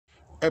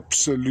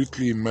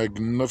absolutely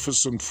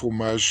magnificent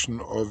formation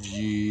of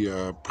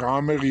the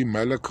primary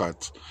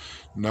malachite.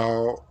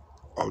 Now,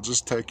 I'll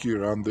just take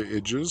you around the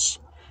edges.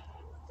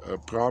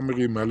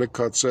 Primary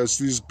malachite. So it's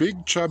these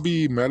big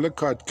chubby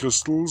malachite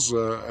crystals,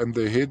 and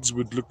the heads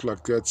would look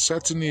like that.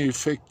 Satiny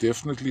effect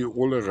definitely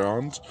all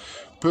around.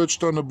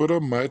 Perched on a bit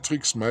of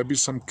matrix, maybe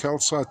some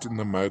calcite in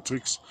the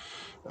matrix.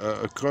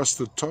 Across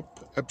the top,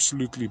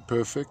 absolutely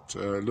perfect.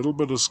 A little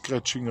bit of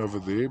scratching over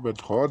there,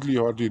 but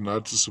hardly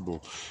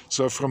noticeable.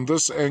 So from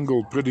this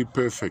angle, pretty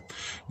perfect.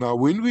 Now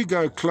when we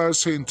go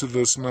closer into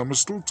this, and I'm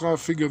still trying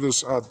to figure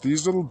this out,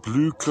 these little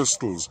blue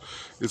crystals,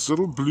 it's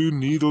little blue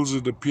needles,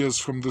 it appears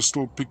from the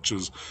still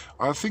pictures.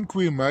 I think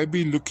we may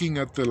be looking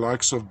at the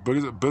likes of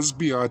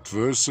bisbeyite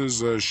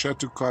versus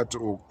shattuckite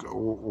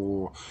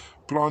or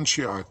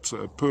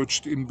plancheite,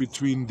 perched in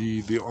between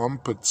the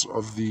armpits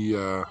of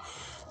the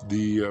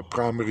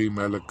primary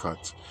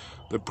malachite.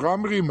 The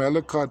primary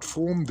malachite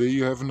form, there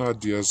you have an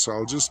idea. So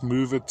I'll just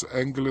move it,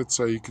 angle it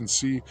so you can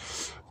see.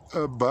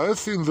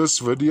 Both in this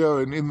video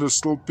and in the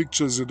still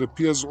pictures, it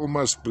appears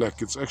almost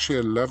black. It's actually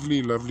a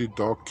lovely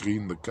dark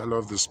green, the color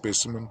of the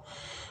specimen.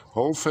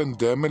 Whole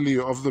family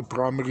of the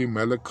primary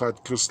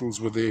malachite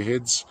crystals with their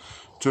heads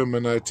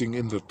terminating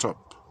in the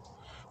top.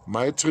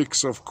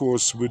 Matrix, of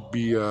course, would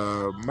be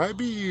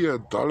maybe a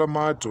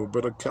dolomite or a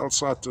bit of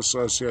calcite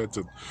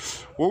associated.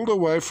 All the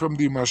way from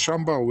the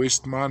Mashamba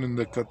West Mine in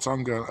the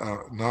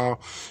Katanga. Now,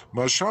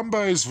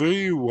 Mashamba is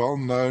very well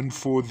known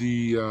for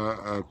the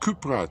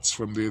cuprites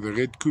from there, the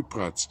red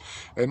cuprites,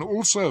 and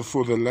also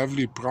for the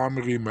lovely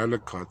primary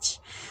malachites.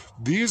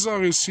 These are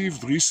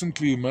received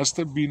recently, must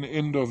have been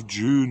end of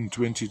June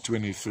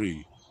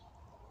 2023.